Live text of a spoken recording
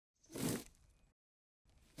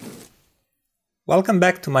Welcome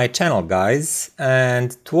back to my channel, guys,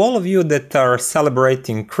 and to all of you that are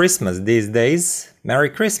celebrating Christmas these days, Merry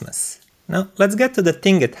Christmas! Now let's get to the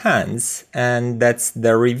thing at hand, and that's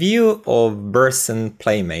the review of Burson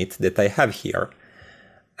Playmate that I have here.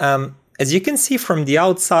 As you can see from the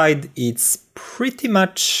outside, it's pretty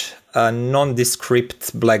much a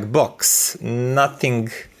nondescript black box, nothing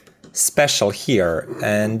special here,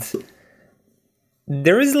 and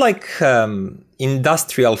there is like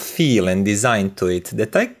industrial feel and design to it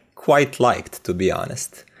that I quite liked, to be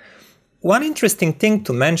honest. One interesting thing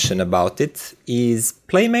to mention about it is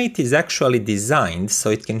Playmate is actually designed so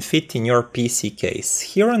it can fit in your PC case.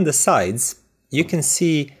 Here on the sides you can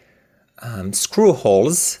see screw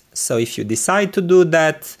holes, so if you decide to do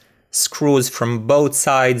that, screws from both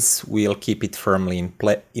sides will keep it firmly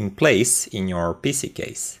in place in your PC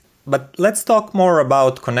case. But let's talk more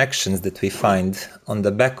about connections that we find on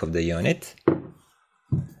the back of the unit.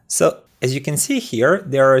 So as you can see here,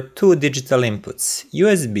 there are two digital inputs,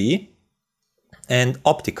 USB and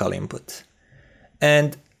optical input,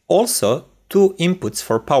 and also two inputs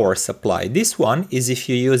for power supply. This one is if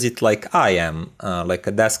you use it like I am, like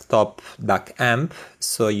a desktop DAC amp,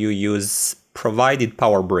 so you use provided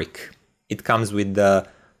power brick. It comes with the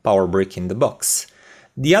power brick in the box.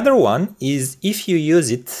 The other one is if you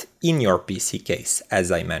use it in your PC case,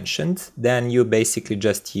 as I mentioned, then you basically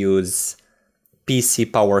just use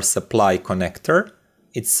PC power supply connector.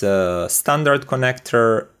 It's a standard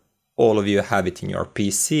connector, all of you have it in your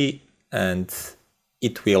PC, and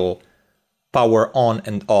it will power on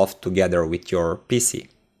and off together with your PC.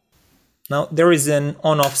 Now there is an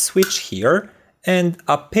on-off switch here and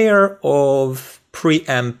a pair of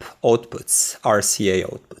preamp outputs, RCA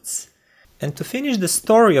outputs. And to finish the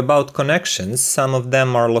story about connections, some of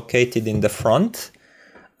them are located in the front.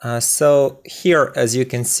 So here, as you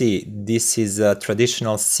can see, this is a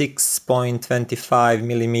traditional 6.25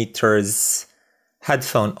 millimeters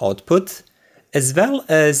headphone output, as well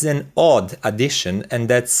as an odd addition, and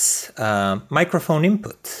that's microphone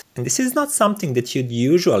input. And this is not something that you'd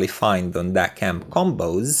usually find on DAC amp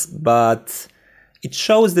combos, but it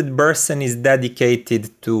shows that Burson is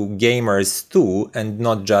dedicated to gamers too, and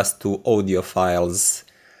not just to audiophiles.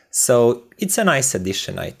 So it's a nice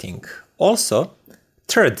addition, I think. Also,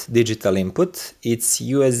 third digital input, it's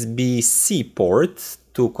USB-C port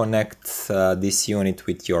to connect this unit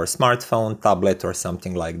with your smartphone, tablet, or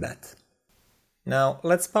something like that. Now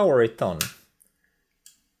let's power it on.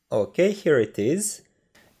 Okay, here it is.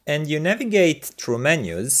 And you navigate through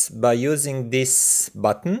menus by using this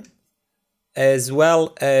button, as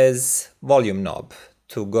well as volume knob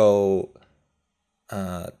to go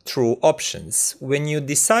through options. When you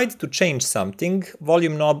decide to change something,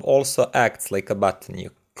 volume knob also acts like a button.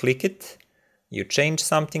 You click it, you change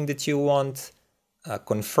something that you want,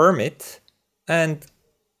 confirm it, and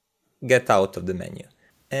get out of the menu.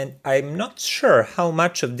 And I'm not sure how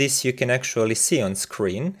much of this you can actually see on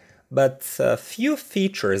screen, but a few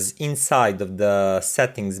features inside of the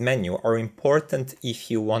settings menu are important if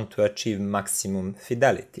you want to achieve maximum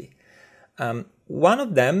fidelity. One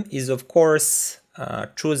of them is, of course,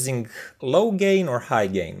 choosing low gain or high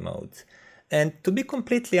gain mode. And to be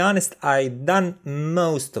completely honest, I've done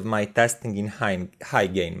most of my testing in high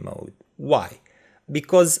gain mode. Why?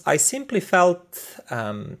 Because I simply felt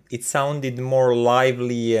it sounded more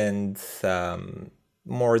lively and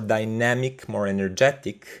more dynamic, more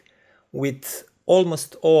energetic with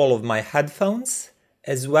almost all of my headphones,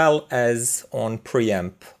 as well as on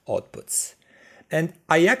preamp outputs. And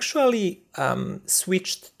I actually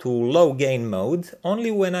switched to low gain mode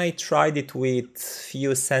only when I tried it with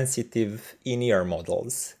few sensitive in-ear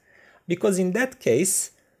models. Because in that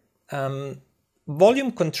case,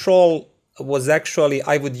 volume control was actually,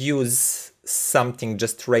 I would use something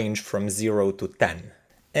just range from 0 to 10.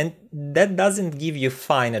 And that doesn't give you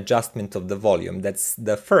fine adjustment of the volume. That's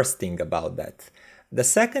the first thing about that. The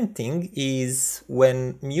second thing is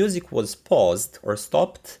when music was paused or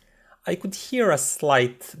stopped, I could hear a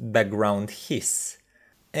slight background hiss.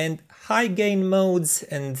 And high gain modes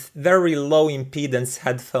and very low impedance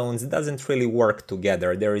headphones doesn't really work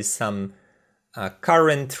together. There is some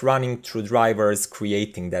current running through drivers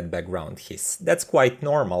creating that background hiss. That's quite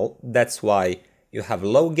normal. That's why you have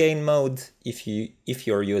low gain mode. If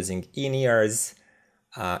you're using in-ears,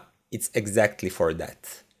 it's exactly for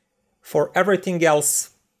that. For everything else,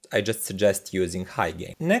 I just suggest using high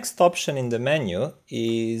gain. Next option in the menu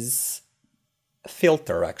is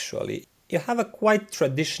filter, actually. You have a quite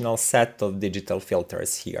traditional set of digital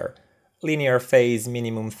filters here. Linear phase,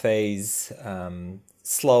 minimum phase,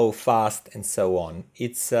 slow, fast, and so on.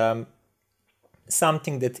 It's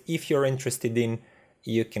something that if you're interested in,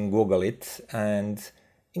 you can Google it, and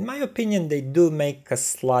in my opinion they do make a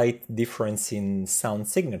slight difference in sound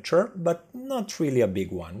signature, but not really a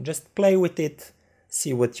big one. Just play with it,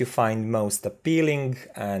 see what you find most appealing,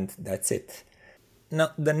 and that's it.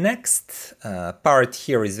 Now the next part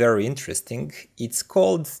here is very interesting. It's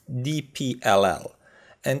called DPLL,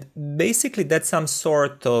 and basically that's some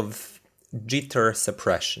sort of jitter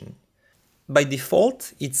suppression. By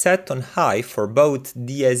default, it's set on high for both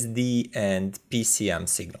DSD and PCM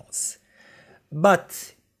signals.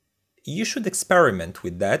 But you should experiment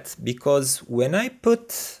with that, because when I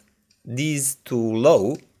put these to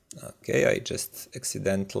low, okay, I just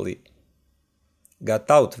accidentally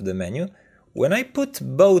got out of the menu. When I put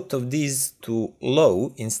both of these to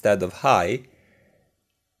low instead of high,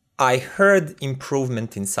 I heard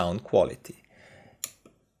improvement in sound quality.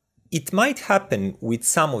 It might happen with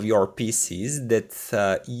some of your PCs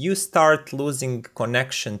that you start losing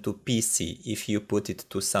connection to PC if you put it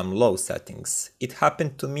to some low settings. It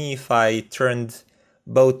happened to me if I turned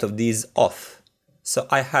both of these off. So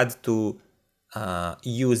I had to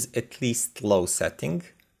use at least low setting,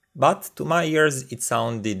 but to my ears it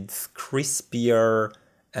sounded crispier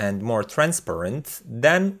and more transparent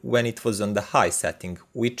than when it was on the high setting,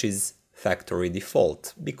 which is factory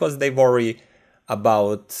default, because they worry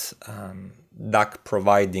about DAC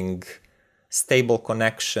providing stable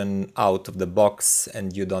connection out of the box,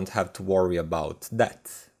 and you don't have to worry about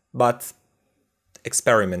that. But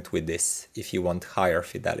experiment with this if you want higher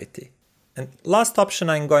fidelity. And last option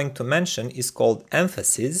I'm going to mention is called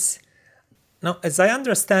emphasis. Now, as I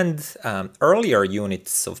understand, earlier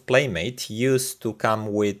units of Playmate used to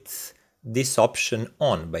come with this option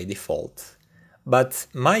on by default, but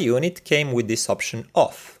my unit came with this option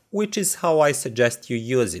off, which is how I suggest you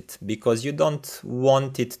use it, because you don't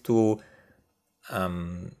want it to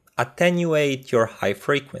attenuate your high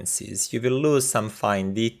frequencies. You will lose some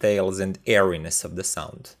fine details and airiness of the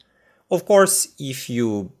sound. Of course, if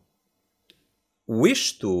you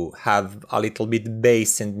wish to have a little bit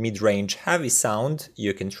bass and mid-range heavy sound,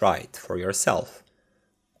 you can try it for yourself.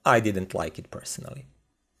 I didn't like it personally.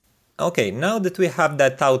 Okay, now that we have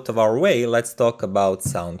that out of our way, let's talk about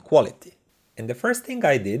sound quality. And the first thing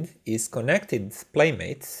I did is connected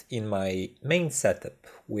Playmate in my main setup,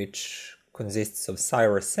 which consists of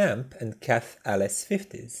Cyrus amp and Kef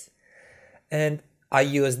LS50s. And I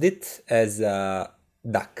used it as a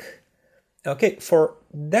DAC. Okay, for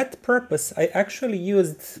that purpose I actually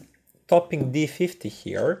used topping D50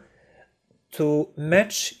 here to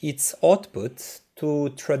match its output to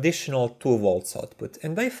traditional 2 volts output,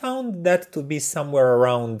 and I found that to be somewhere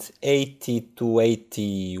around 80 to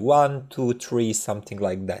 81 to 3, something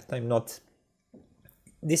like that.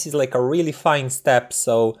 This is like a really fine step,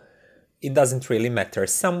 so it doesn't really matter,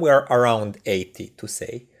 somewhere around 80 to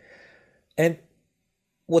say. And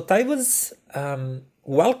what I was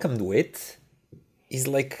welcomed with is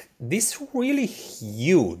like this really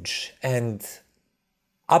huge and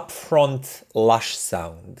upfront lush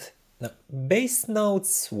sound. Now, bass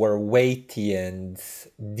notes were weighty and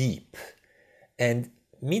deep, and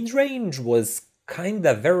mid-range was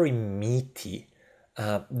kinda very meaty,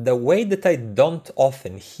 the way that I don't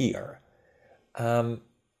often hear.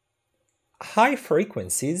 High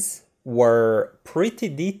frequencies were pretty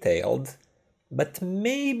detailed, but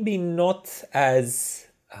maybe not as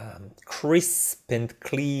crisp and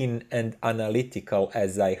clean and analytical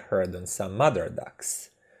as I heard on some other DACs.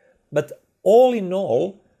 But all in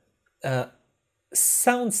all,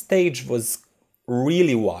 soundstage was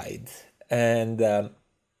really wide, and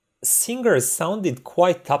singers sounded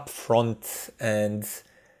quite upfront and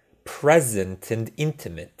present and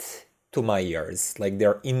intimate to my ears, like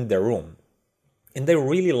they're in the room. And I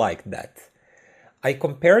really liked that. I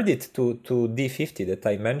compared it to D50 that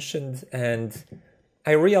I mentioned, and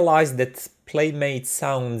I realized that Playmate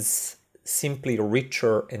sounds simply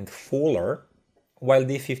richer and fuller, while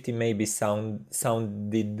D50 maybe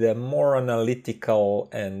sounded more analytical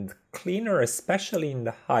and cleaner, especially in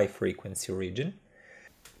the high frequency region.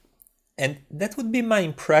 And that would be my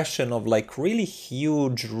impression of like really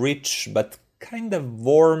huge, rich, but kind of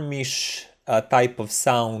warmish type of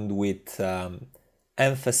sound with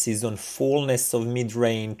emphasis on fullness of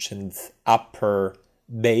mid-range and upper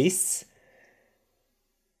bass,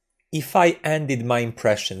 if I ended my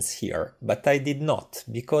impressions here, but I did not,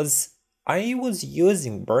 because I was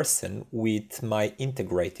using Burson with my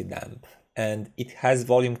integrated amp, and it has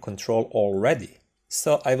volume control already.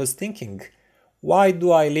 So I was thinking, why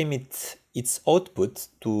do I limit its output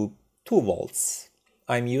to 2 volts?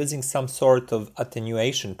 I'm using some sort of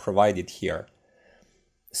attenuation provided here.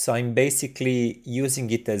 So I'm basically using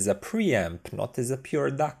it as a preamp, not as a pure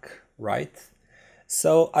DAC, right?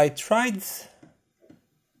 So I tried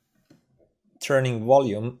turning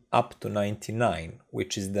volume up to 99,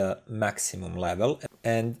 which is the maximum level,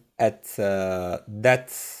 and at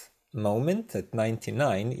that moment, at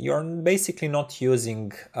 99, you're basically not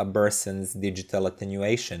using a Burson's digital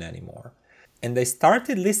attenuation anymore. And I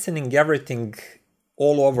started listening everything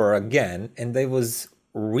all over again, and I was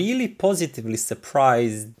really positively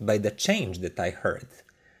surprised by the change that I heard.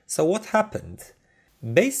 So what happened?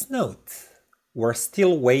 Bass notes were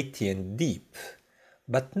still weighty and deep,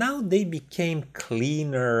 but now they became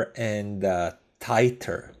cleaner and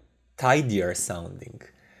tidier sounding.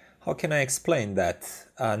 How can I explain that?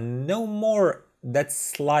 No more that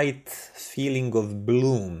slight feeling of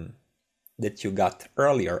bloom that you got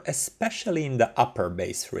earlier, especially in the upper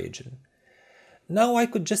bass region. Now I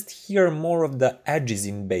could just hear more of the edges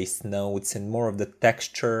in bass notes and more of the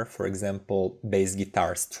texture, for example, bass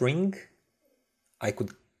guitar string. I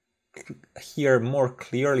could hear more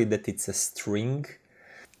clearly that it's a string.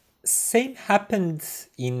 Same happened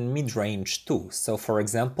in mid-range too. So for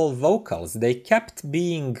example, vocals, they kept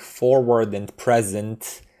being forward and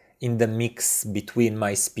present in the mix between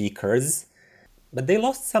my speakers, but they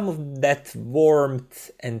lost some of that warmth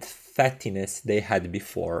and fattiness they had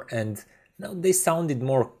before, and now they sounded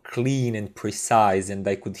more clean and precise, and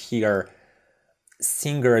I could hear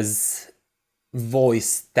singer's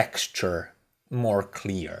voice texture more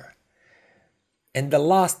clear. And the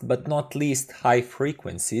last but not least, high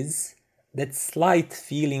frequencies, that slight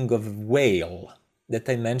feeling of wail that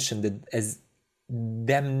I mentioned as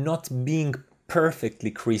them not being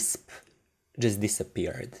perfectly crisp just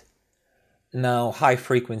disappeared. Now high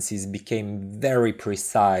frequencies became very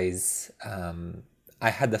precise. I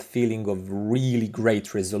had a feeling of really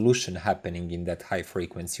great resolution happening in that high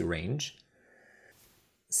frequency range.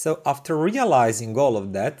 So after realizing all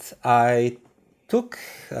of that, I took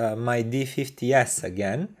my D50S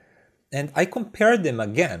again and I compared them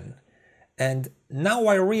again. And now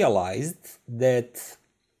I realized that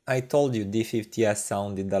I told you D50S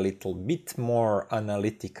sounded a little bit more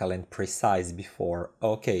analytical and precise before.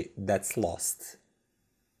 Okay, that's lost.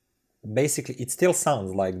 Basically, it still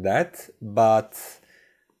sounds like that, but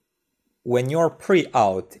when your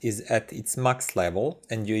pre-out is at its max level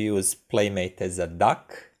and you use Playmate as a DAC,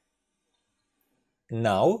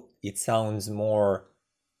 now it sounds more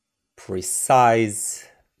precise,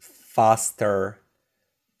 faster,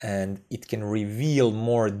 and it can reveal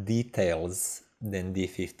more details than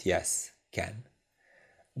D50S can.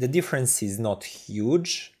 The difference is not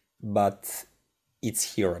huge, but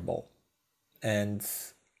it's hearable. And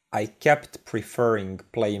I kept preferring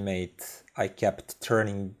Playmate. I kept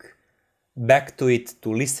turning back to it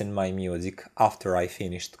to listen my music after I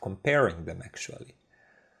finished comparing them actually.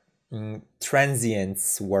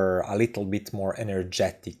 Transients were a little bit more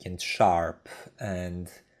energetic and sharp, and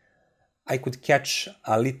I could catch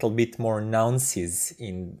a little bit more nuances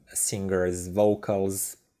in singers'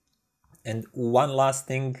 vocals. And one last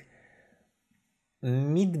thing,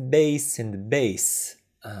 mid-bass and bass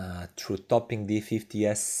through topping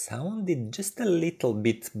D50S sounded just a little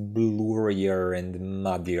bit blurrier and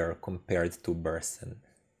muddier compared to Burson.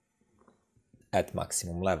 At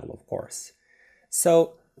maximum level, of course.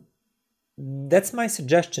 So that's my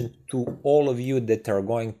suggestion to all of you that are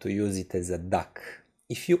going to use it as a DAC.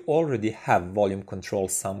 If you already have volume control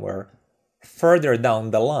somewhere further down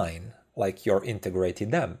the line, like your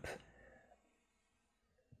integrated amp,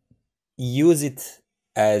 use it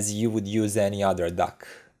as you would use any other DAC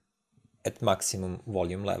at maximum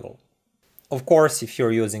volume level. Of course, if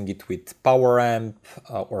you're using it with power amp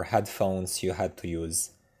or headphones, you had to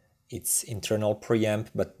use its internal preamp,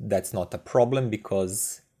 but that's not a problem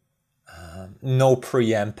because no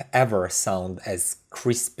preamp ever sound as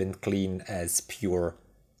crisp and clean as pure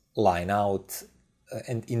line out,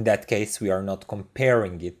 and in that case we are not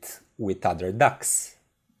comparing it with other DACs.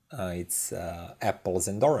 It's apples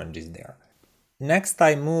and oranges there. Next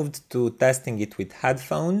I moved to testing it with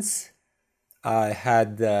headphones. I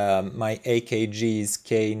had my AKG's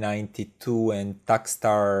K92 and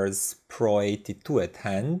Takstar's Pro 82 at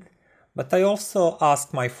hand, but I also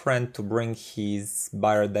asked my friend to bring his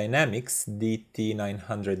Beyerdynamics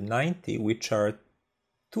DT990, which are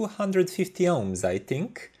 250 ohms I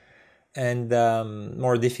think, and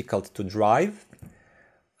more difficult to drive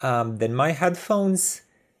than my headphones.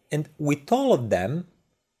 And with all of them,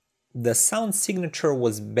 the sound signature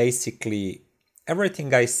was basically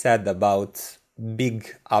everything I said about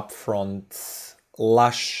big upfront,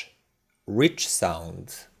 lush, rich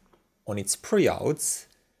sound on its pre-outs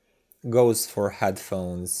goes for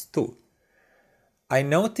headphones too. I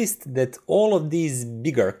noticed that all of these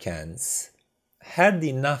bigger cans had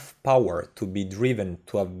enough power to be driven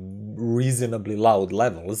to a reasonably loud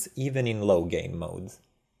levels even in low gain mode.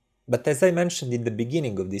 But as I mentioned in the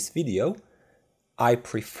beginning of this video, I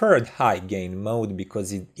preferred high gain mode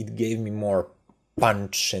because it gave me more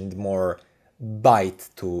punch and more bite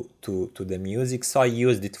to the music, so I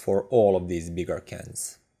used it for all of these bigger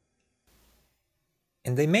cans.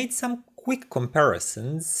 And I made some quick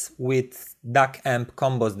comparisons with DAC amp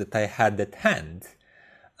combos that I had at hand.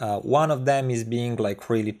 One of them is being like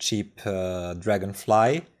really cheap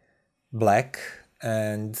Dragonfly black,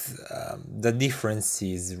 and the difference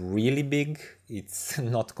is really big. It's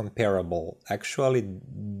not comparable. Actually,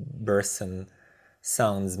 Burson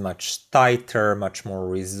sounds much tighter, much more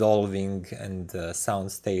resolving, and the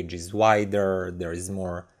sound stage is wider. There is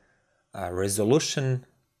more resolution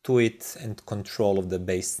to it and control of the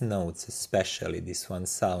bass notes, especially. This one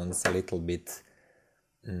sounds a little bit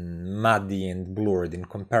muddy and blurred in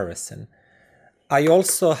comparison. I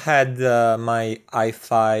also had my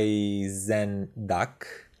hifi Zen DAC.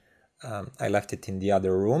 I left it in the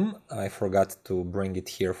other room. I forgot to bring it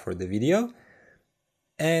here for the video.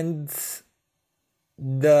 And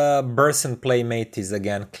the Burson Playmate is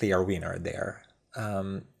again clear winner there.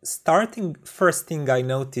 First thing I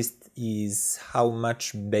noticed is how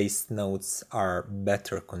much bass notes are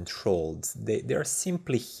better controlled. They're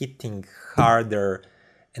simply hitting harder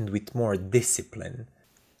and with more discipline.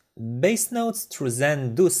 Bass notes through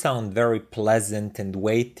Zen do sound very pleasant and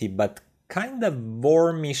weighty, but kind of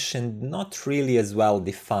warmish and not really as well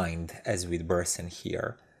defined as with Burson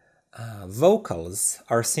here. Vocals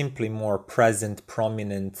are simply more present,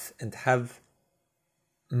 prominent, and have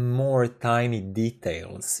more tiny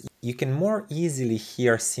details. You can more easily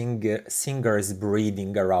hear singers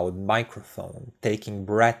breathing around microphone, taking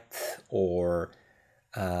breath, or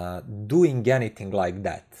doing anything like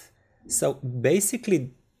that. So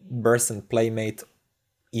basically, Burson Playmate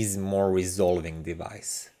is more resolving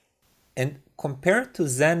device. And compared to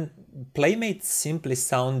Zen, Playmate simply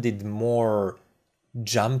sounded more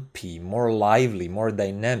jumpy, more lively, more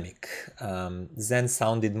dynamic. Zen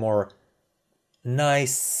sounded more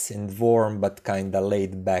nice and warm, but kinda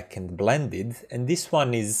laid back and blended, and this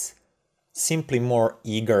one is simply more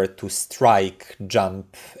eager to strike,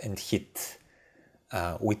 jump, and hit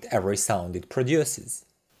with every sound it produces.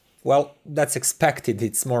 Well, that's expected,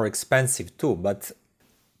 it's more expensive too, but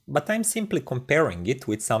I'm simply comparing it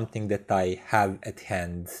with something that I have at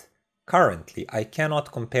hand currently. I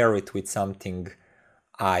cannot compare it with something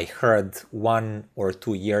I heard 1 or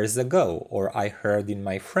 2 years ago, or I heard in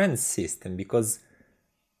my friend's system, because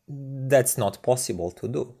that's not possible to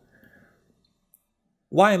do.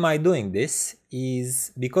 Why am I doing this?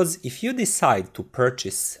 Is because if you decide to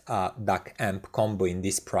purchase a DAC amp combo in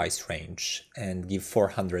this price range and give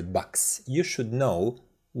 $400, you should know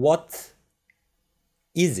what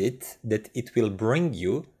is it that it will bring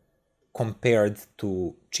you compared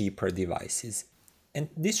to cheaper devices. And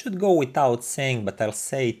this should go without saying, but I'll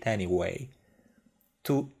say it anyway.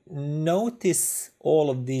 To notice all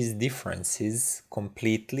of these differences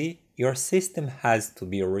completely, your system has to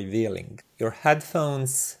be revealing. Your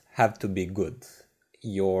headphones have to be good.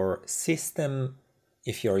 Your system,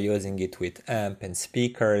 if you're using it with amp and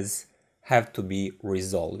speakers, have to be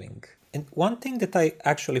resolving. And one thing that I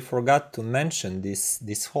actually forgot to mention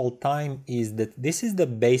this whole time is that this is the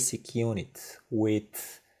basic unit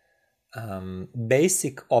with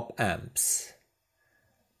basic op amps.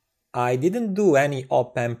 I didn't do any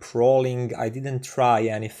op amp rolling, I didn't try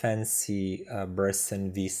any fancy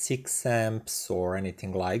Burson V6 amps or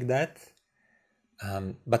anything like that.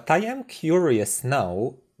 But I am curious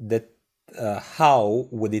now that how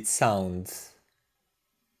would it sound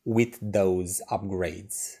with those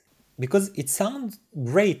upgrades? Because it sounds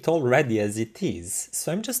great already as it is,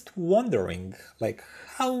 so I'm just wondering, like,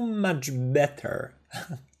 how much better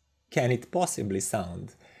can it possibly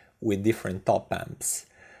sound with different op amps?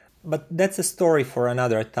 But that's a story for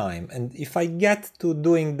another time, and if I get to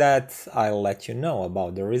doing that, I'll let you know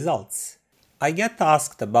about the results. I get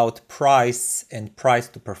asked about price and price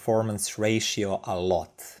to performance ratio a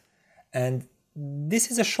lot, and this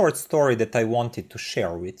is a short story that I wanted to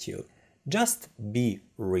share with you. Just be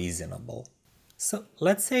reasonable. So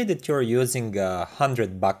let's say that you're using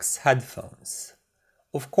 $100 headphones.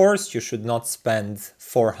 Of course, you should not spend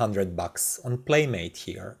 $400 on Playmate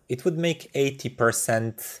here. It would make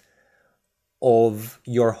 80% of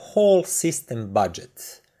your whole system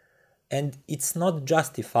budget. And it's not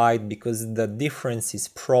justified because the difference is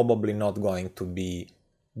probably not going to be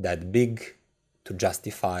that big to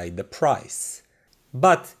justify the price.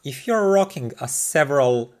 But if you're rocking a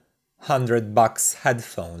several $100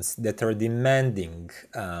 headphones that are demanding,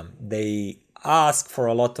 they ask for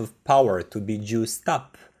a lot of power to be juiced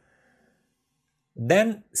up,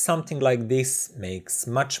 then something like this makes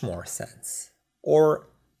much more sense. Or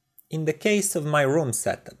in the case of my room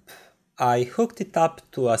setup, I hooked it up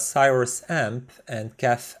to a Cyrus amp and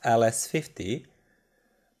KEF LS50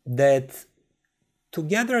 that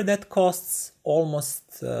together that costs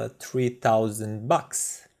almost 3,000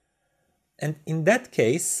 bucks. And in that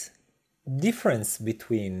case, difference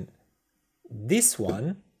between this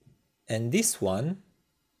one and this one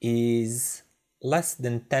is less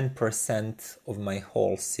than 10% of my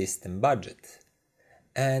whole system budget.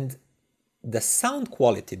 And the sound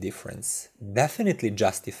quality difference definitely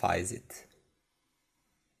justifies it.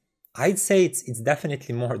 I'd say it's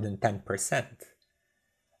definitely more than 10%.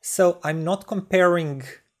 So I'm not comparing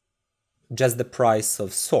just the price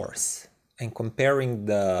of source. I'm comparing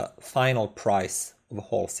the final price of a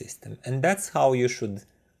whole system. And that's how you should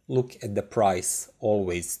look at the price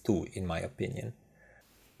always too, in my opinion.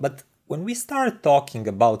 But when we start talking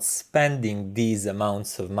about spending these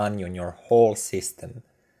amounts of money on your whole system,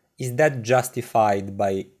 is that justified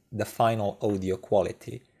by the final audio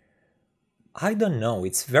quality? I don't know,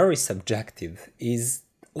 it's very subjective. Is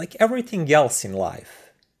like everything else in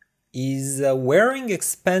life. Is wearing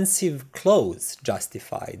expensive clothes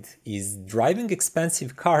justified? Is driving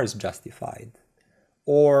expensive cars justified?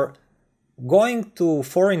 Or going to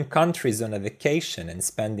foreign countries on a vacation and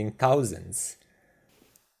spending thousands?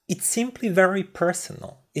 It's simply very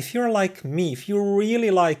personal. If you're like me, if you really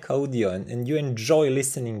like audio and you enjoy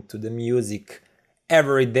listening to the music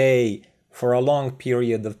every day for a long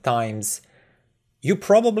period of times, you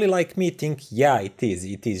probably like me think, yeah, it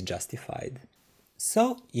is justified.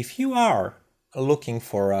 So if you are looking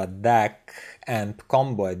for a DAC amp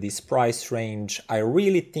combo at this price range, I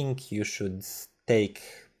really think you should take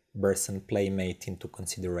Burson Playmate into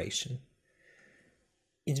consideration.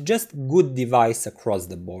 It's just good device across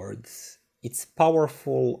the board. It's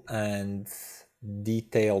powerful and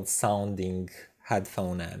detailed sounding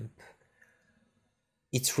headphone amp.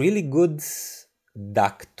 It's really good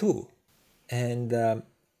DAC too. And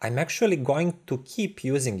I'm actually going to keep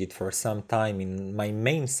using it for some time in my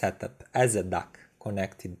main setup as a DAC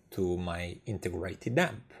connected to my integrated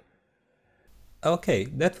amp. Okay,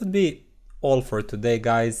 that would be all for today,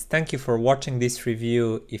 guys. Thank you for watching this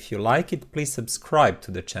review. If you like it, please subscribe to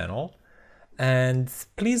the channel. And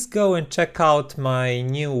please go and check out my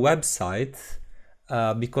new website,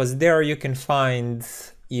 because there you can find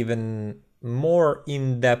even more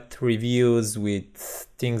in-depth reviews with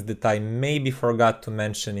things that I maybe forgot to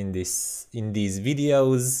mention in these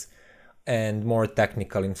videos, and more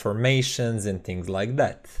technical informations and things like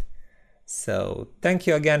that. So thank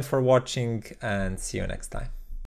you again for watching, and see you next time.